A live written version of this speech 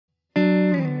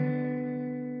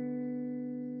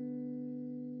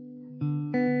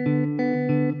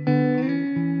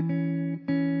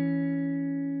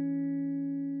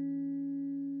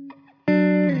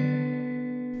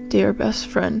dear best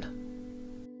friend.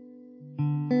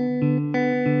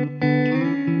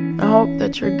 I hope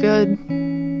that you're good.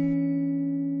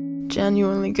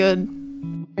 Genuinely good.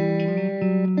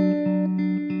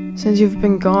 Since you've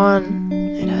been gone,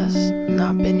 it has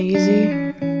not been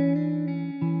easy.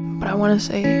 But I want to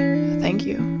say thank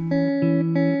you.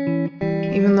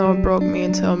 Even though it broke me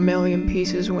into a million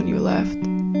pieces when you left,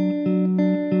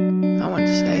 I want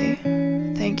to say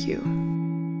thank you.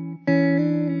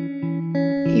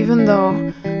 Even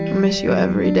though I miss you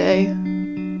every day,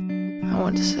 I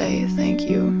want to say thank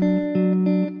you.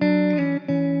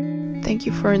 Thank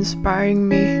you for inspiring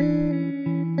me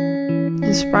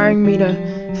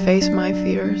to face my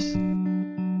fears.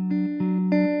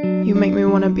 You make me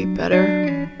want to be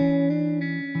better.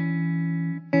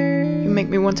 You make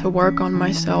me want to work on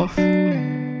myself.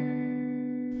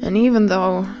 And even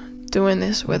though doing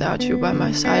this without you by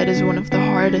my side is one of the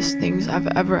hardest things I've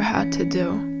ever had to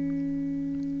do,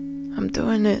 I'm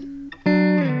doing it.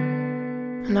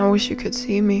 And I wish you could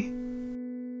see me.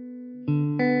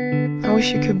 I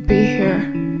wish you could be here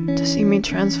to see me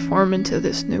transform into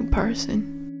this new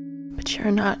person. But you're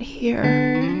not here.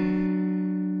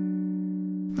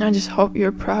 I just hope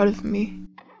you're proud of me.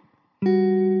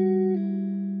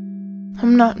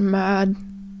 I'm not mad.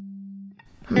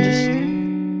 I'm just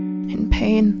in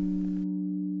pain.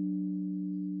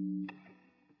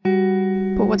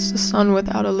 But what's the sun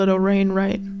without a little rain,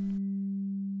 right?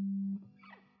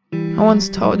 I once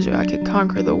told you I could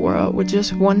conquer the world with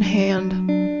just one hand,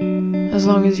 as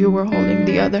long as you were holding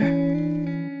the other.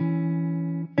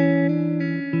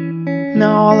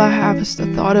 Now all I have is the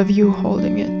thought of you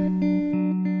holding it.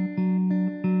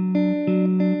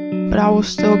 But I will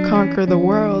still conquer the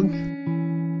world,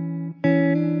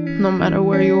 no matter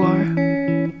where you are.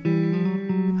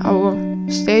 I will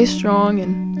stay strong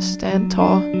and stand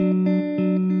tall,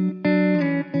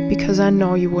 because I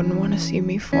know you wouldn't want to see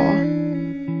me fall.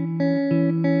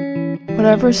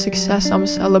 Whatever success I'm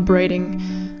celebrating,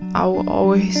 I will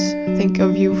always think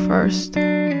of you first,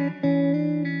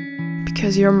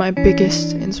 because you're my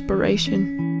biggest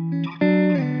inspiration,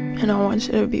 and I want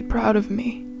you to be proud of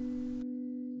me.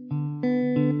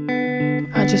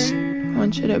 I just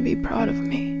want you to be proud of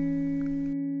me.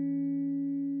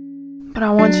 But I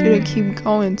want you to keep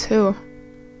going too.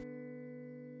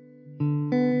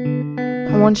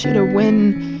 I want you to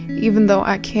win, even though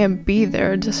I can't be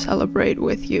there to celebrate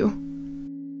with you.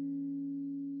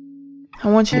 I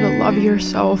want you to love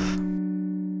yourself.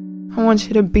 I want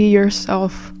you to be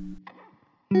yourself.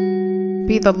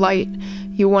 Be the light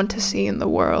you want to see in the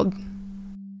world.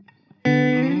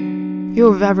 You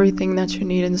have everything that you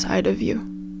need inside of you.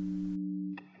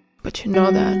 But you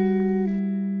know that.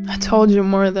 I told you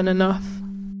more than enough.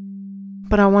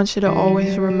 But I want you to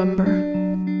always remember.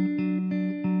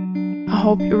 I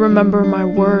hope you remember my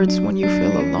words when you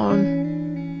feel alone.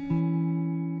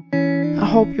 I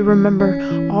hope you remember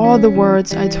all the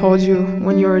words I told you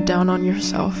when you were down on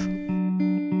yourself.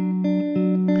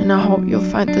 And I hope you'll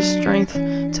find the strength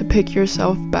to pick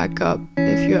yourself back up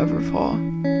if you ever fall.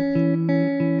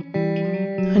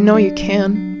 I know you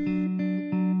can.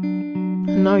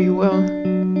 I know you will.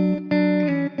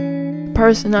 The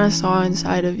person I saw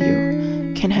inside of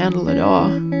you can handle it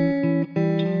all.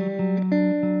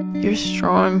 You're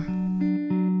strong.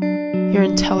 You're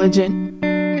intelligent.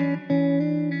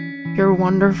 You're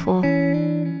wonderful.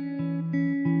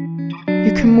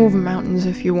 You can move mountains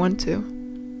if you want to.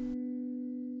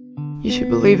 You should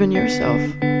believe in yourself,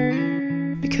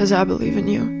 because I believe in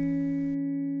you.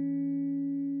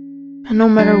 And no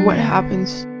matter what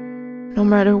happens, no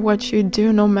matter what you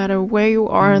do, no matter where you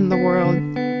are in the world,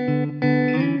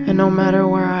 and no matter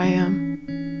where I am,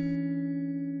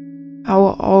 I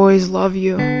will always love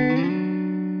you.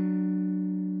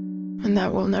 And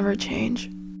that will never change.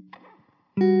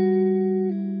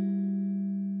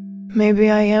 Maybe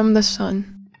I am the sun,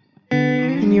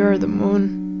 and you're the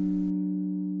moon.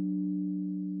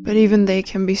 But even they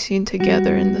can be seen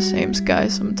together in the same sky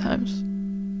sometimes.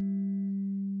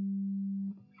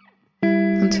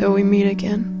 Until we meet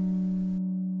again.